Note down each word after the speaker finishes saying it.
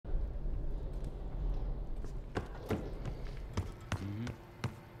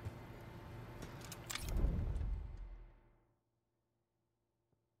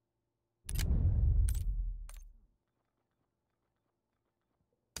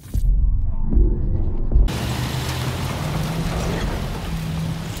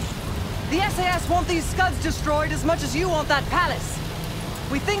SAS want these Scuds destroyed as much as you want that palace.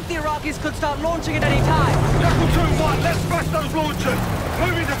 We think the Iraqis could start launching at any time. Jackal 2-1, let's smash those launchers!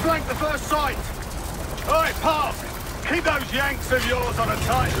 Moving to flank the first site! Alright, Park! Keep those Yanks of yours on a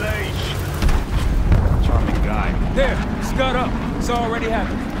tight leash! Charming guy. There! Scud up! It's already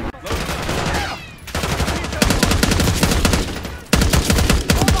happened.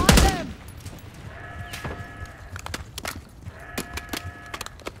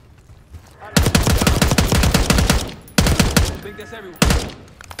 I think that's everyone.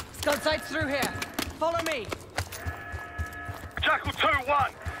 Scud sights through here. Follow me. Jackal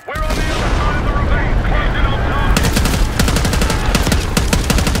 2-1, we're on the other side of the ravine, closing on target!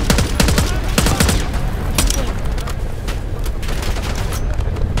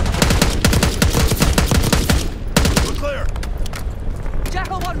 We're clear.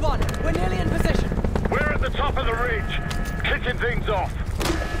 Jackal 1-1, we're nearly in position. We're at the top of the ridge, kicking things off.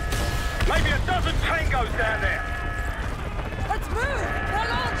 Maybe a dozen tangos down there. Let's move! They're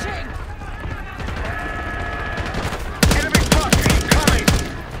launching! Enemy truck incoming!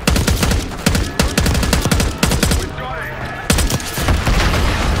 We've got it!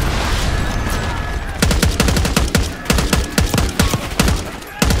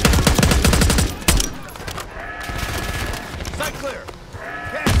 Sight clear!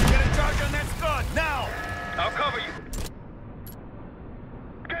 Cash, get in charge on that Scud, now! I'll cover you.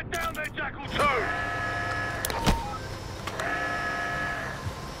 Get down there, Jackal 2!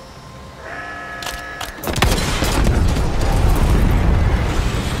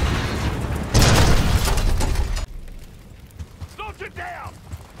 Down!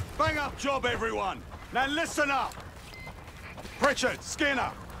 Bang up job, everyone! Now listen up! Pritchard,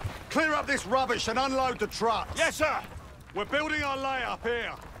 Skinner, clear up this rubbish and unload the trucks. Yes, sir! We're building our layup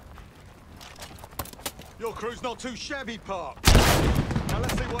here. Your crew's not too shabby, Park. Now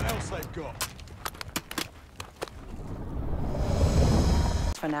let's see what else they've got.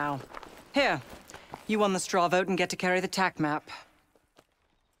 For now. Here, you won the straw vote and get to carry the TAC map.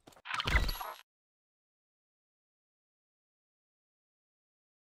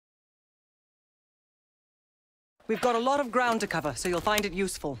 We've got a lot of ground to cover, so you'll find it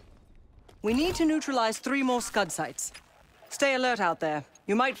useful. We need to neutralize 3 more Scud sites. Stay alert out there.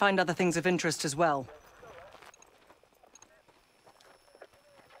 You might find other things of interest as well.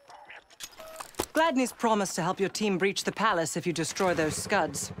 Gladney's promised to help your team breach the palace if you destroy those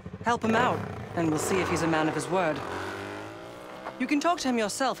Scuds. Help him out, and we'll see if he's a man of his word. You can talk to him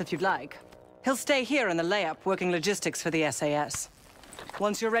yourself if you'd like. He'll stay here in the layup, working logistics for the SAS.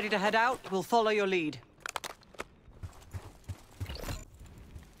 Once you're ready to head out, we'll follow your lead.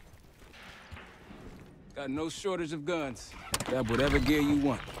 Got no shortage of guns. Grab whatever gear you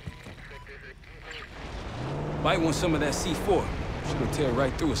want. Might want some of that C4. She could tear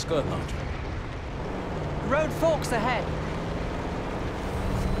right through a Scud launcher. Road forks ahead.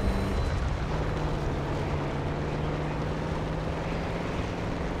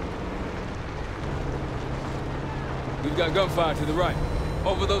 We've got gunfire to the right.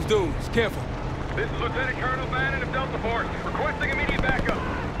 Over those dunes. Careful. This is Lieutenant Colonel Bannon of Delta Force, requesting immediate backup.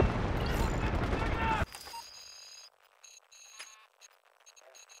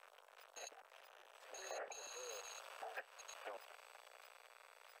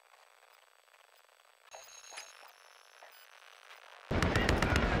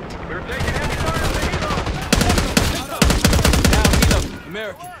 We're taking heavy fire on the helo! Now, helo.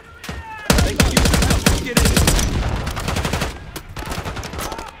 American. They can use some help. Let's get in there.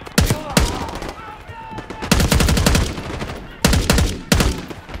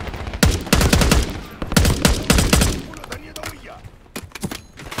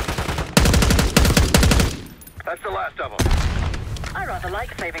 That's the last of them. I rather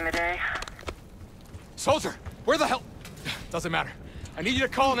like saving the day. Soldier, where the hell? Doesn't matter. I need you to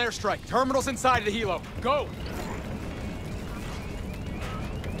call an airstrike. Terminal's inside the helo. Go!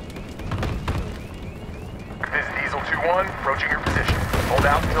 This is Diesel 2-1, approaching your position. Hold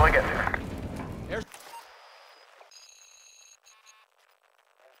out until I get there.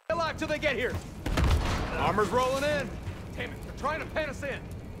 Alive till they get here. Armor's rolling in. Damn it, they're trying to pen us in.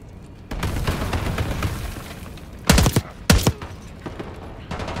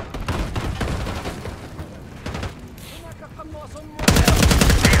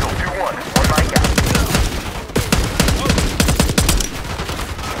 Diesel 2-1, on my gap.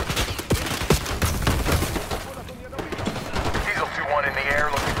 Diesel 2-1 in the air,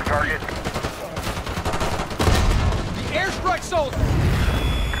 looking for target. The airstrike, soldier!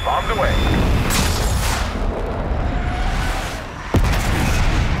 Bombs away.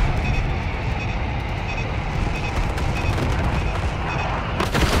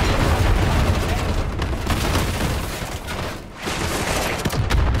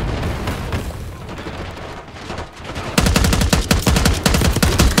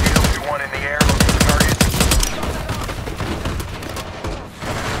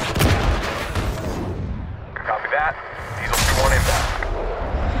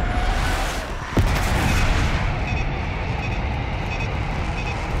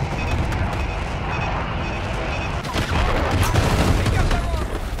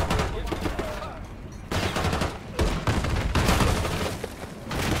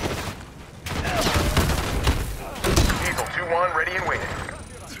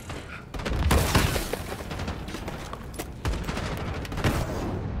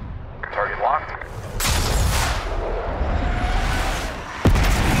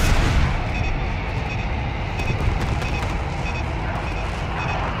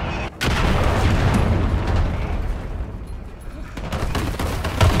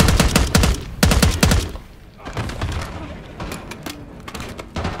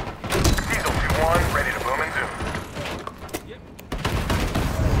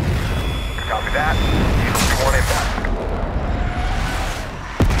 that, Diesel 2-1 inbound.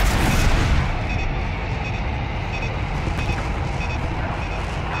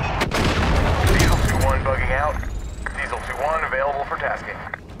 Diesel 2-1 bugging out. Diesel 2-1 available for tasking.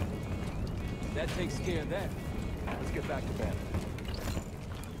 That takes care of that. Let's get back to bed.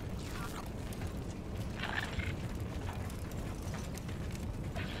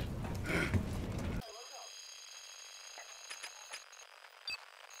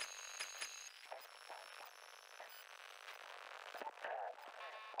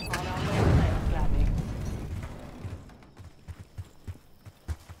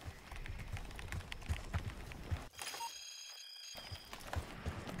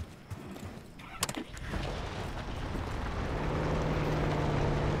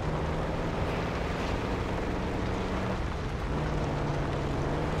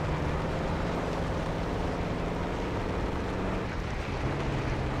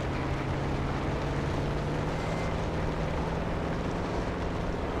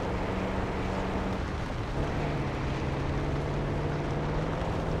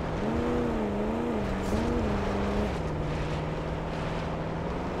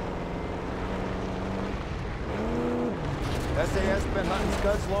 SAS been hunting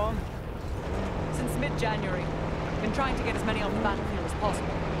scuds long? Since mid-January. Been trying to get as many off the battlefield as possible.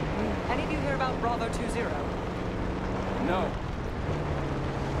 Any of you hear about Bravo 20? No.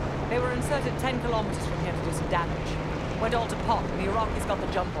 They were inserted 10 kilometers from here to do some damage. Went all to pot, and the Iraqis got the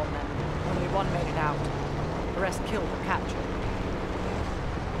jump on them. Only one made it out. The rest killed or captured.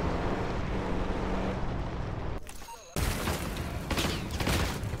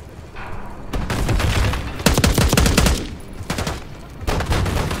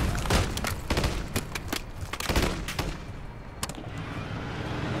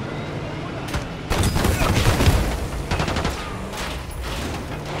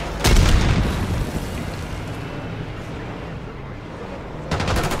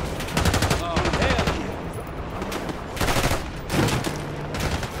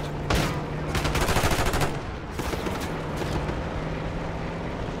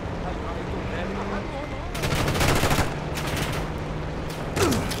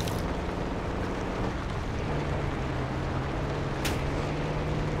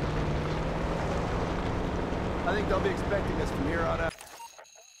 I think they'll be expecting us from here on out.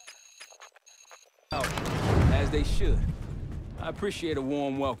 As they should. I appreciate a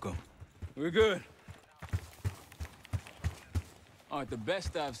warm welcome. We're good. Aren't the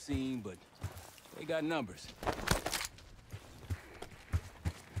best I've seen, but they got numbers.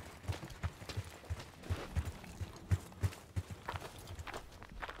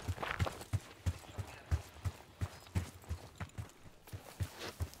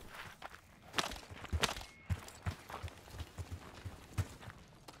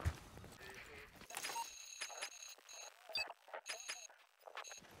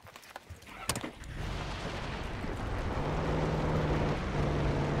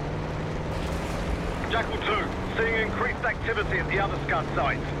 Jackal 2, seeing increased activity at the other Scud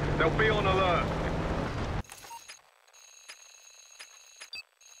sites. They'll be on alert.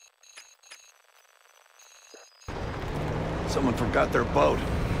 Someone forgot their boat.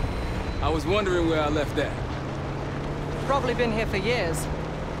 I was wondering where I left that. Probably been here for years.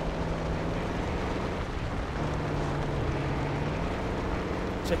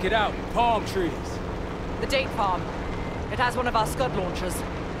 Check it out, palm trees. The date farm. It has one of our Scud launchers.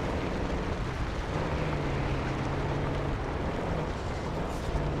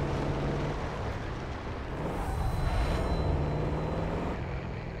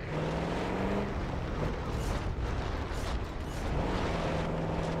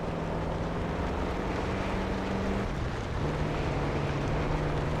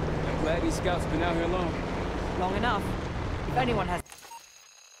 Glad these scouts been out here long. Long enough. If anyone has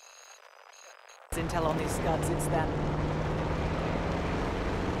intel on these Scuds, it's them.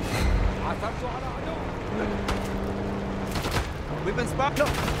 We've been spotted.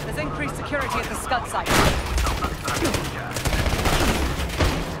 There's increased security at the Scud site.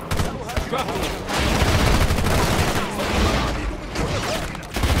 Drop them.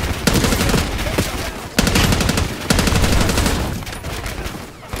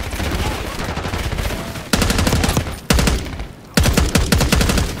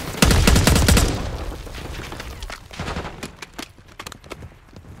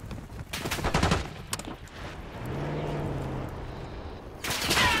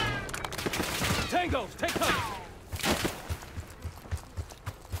 Tangos, take cover!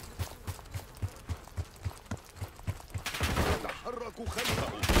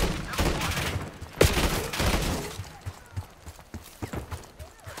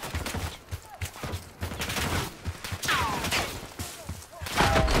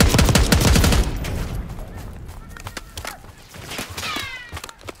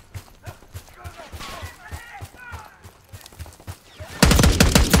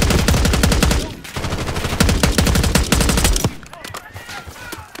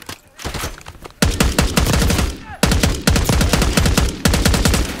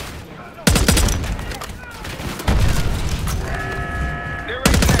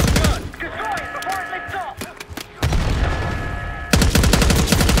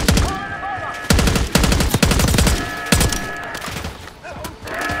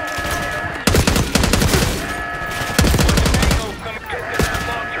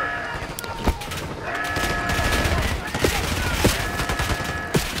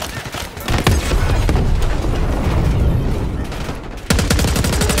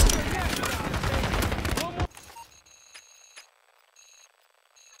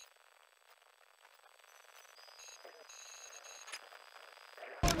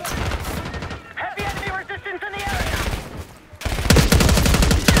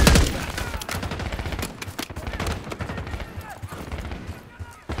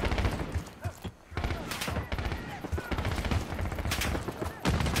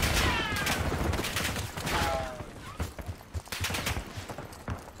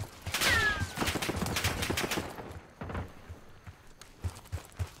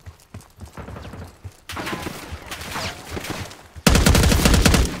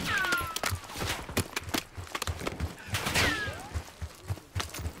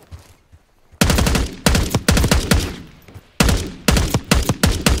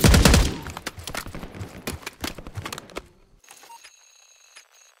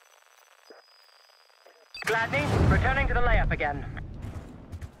 Gladney, returning to the layup again.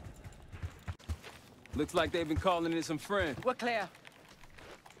 Looks like they've been calling in some friends. We're clear.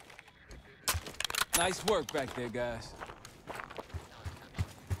 Nice work back there, guys.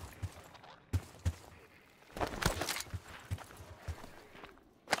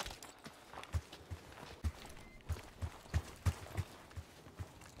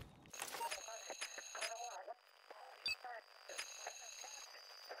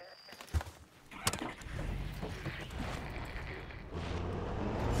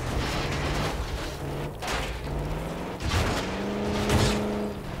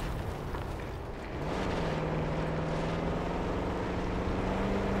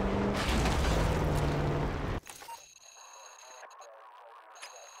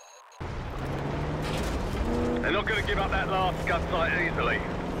 They're not going to give up that last scud site easily.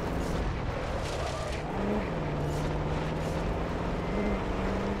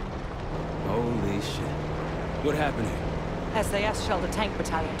 Holy shit. What happened here? SAS shelled a tank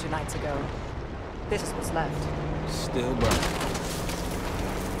battalion 2 nights ago. This is what's left. Still burning.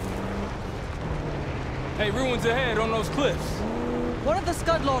 Hey, ruins ahead on those cliffs. One of the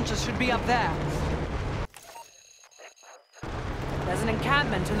Scud launchers should be up there. There's an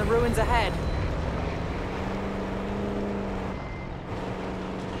encampment in the ruins ahead.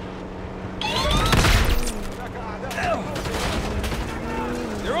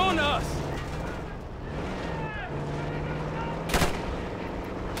 They're on us!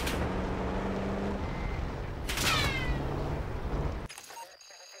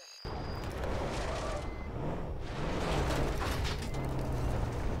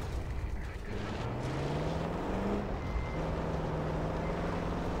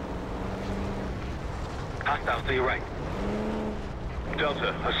 Hostiles to your right.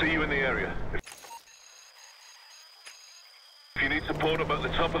 Delta, I see you in the area. If you need support, I'm at the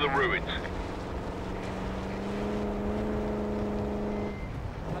top of the ruins.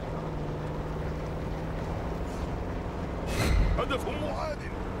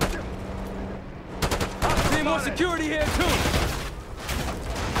 See more security here, too!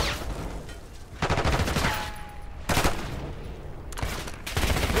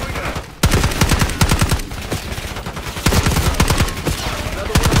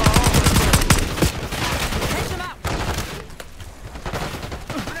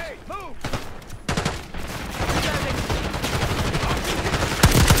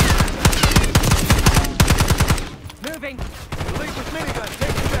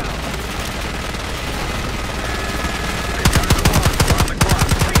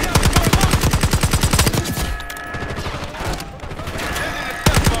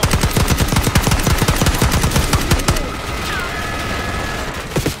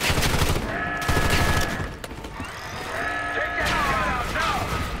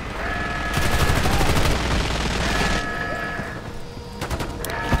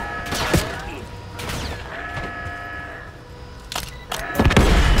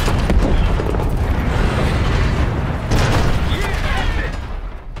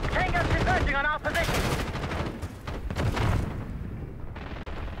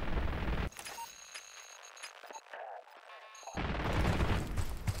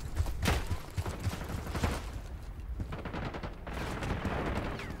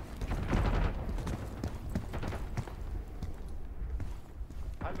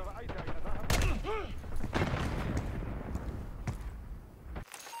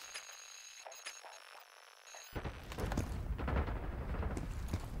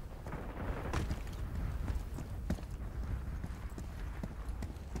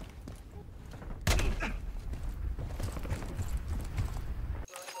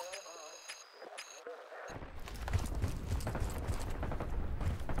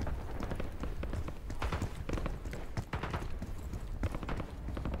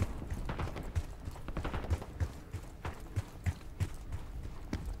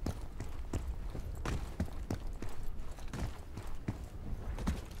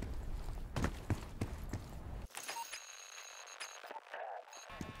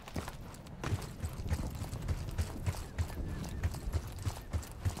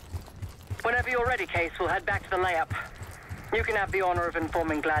 Whenever you're ready, Case, we'll head back to the layup. You can have the honor of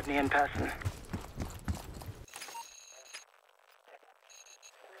informing Gladney in person.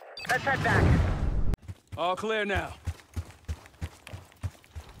 Let's head back. All clear now.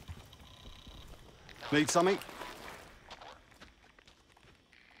 Need something?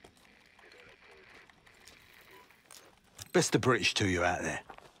 Best of British to you out there.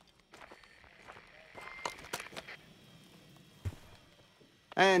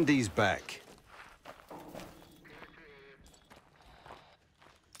 And he's back.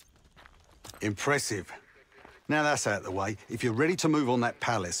 Impressive. Now that's out of the way, if you're ready to move on that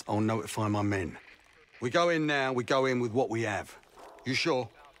palace, I'll notify my men. We go in now, we go in with what we have. You sure?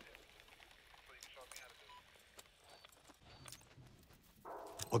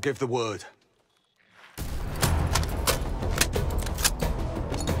 I'll give the word.